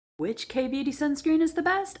Which K-Beauty sunscreen is the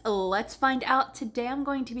best? Let's find out. Today I'm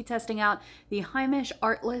going to be testing out the Heimish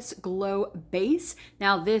Artless Glow Base.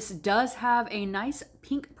 Now this does have a nice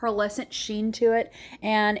pink pearlescent sheen to it,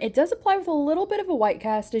 and it does apply with a little bit of a white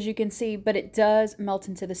cast, as you can see, but it does melt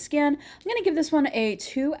into the skin. I'm going to give this one a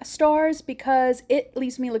 2 stars because it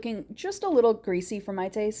leaves me looking just a little greasy for my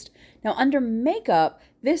taste. Now under makeup,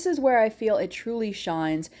 this is where I feel it truly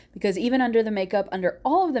shines, because even under the makeup, under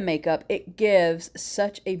all of the makeup, it gives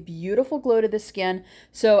such a beautiful glow to the skin.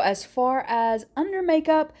 So as far as under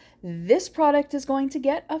makeup, this product is going to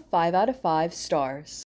get a 5 out of 5 stars.